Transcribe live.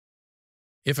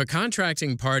If a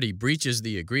contracting party breaches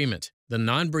the agreement, the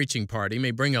non-breaching party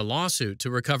may bring a lawsuit to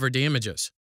recover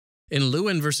damages. In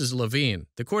Lewin versus Levine,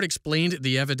 the court explained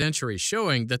the evidentiary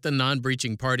showing that the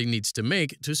non-breaching party needs to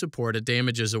make to support a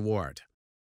damages award.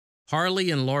 Harley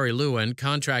and Laurie Lewin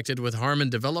contracted with Harmon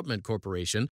Development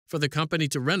Corporation for the company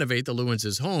to renovate the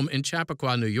Lewins' home in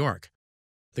Chappaqua, New York.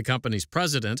 The company's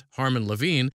president, Harmon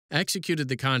Levine, executed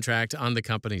the contract on the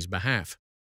company's behalf.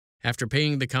 After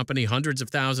paying the company hundreds of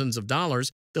thousands of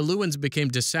dollars, the Lewins became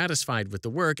dissatisfied with the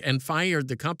work and fired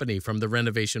the company from the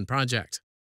renovation project.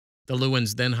 The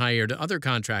Lewins then hired other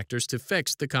contractors to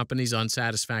fix the company's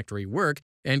unsatisfactory work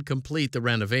and complete the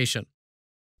renovation.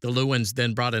 The Lewins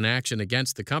then brought an action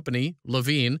against the company,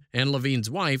 Levine, and Levine's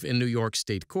wife in New York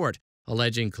State Court,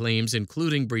 alleging claims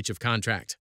including breach of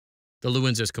contract. The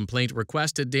Lewins' complaint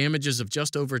requested damages of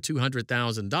just over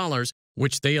 $200,000,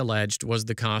 which they alleged was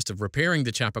the cost of repairing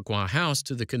the Chappaqua house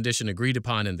to the condition agreed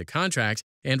upon in the contract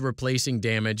and replacing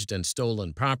damaged and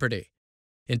stolen property.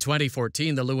 In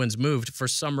 2014, the Lewins moved for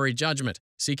summary judgment,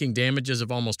 seeking damages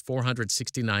of almost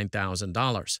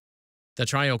 $469,000. The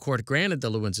trial court granted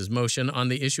the Lewins' motion on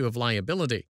the issue of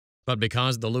liability, but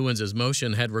because the Lewins'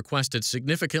 motion had requested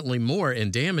significantly more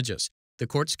in damages, the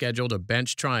court scheduled a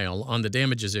bench trial on the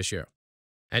damages issue.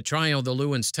 At trial, the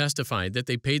Lewins testified that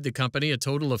they paid the company a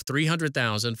total of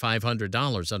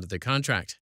 $300,500 under the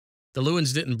contract. The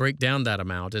Lewins didn't break down that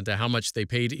amount into how much they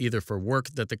paid either for work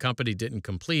that the company didn't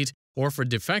complete or for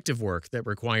defective work that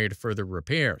required further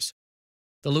repairs.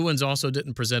 The Lewins also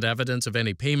didn't present evidence of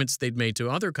any payments they'd made to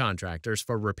other contractors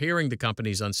for repairing the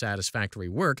company's unsatisfactory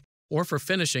work or for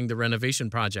finishing the renovation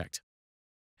project.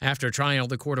 After trial,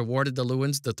 the court awarded the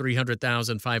Lewins the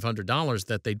 $300,500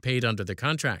 that they'd paid under the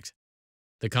contract.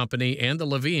 The company and the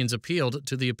Levines appealed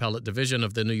to the appellate division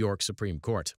of the New York Supreme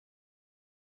Court.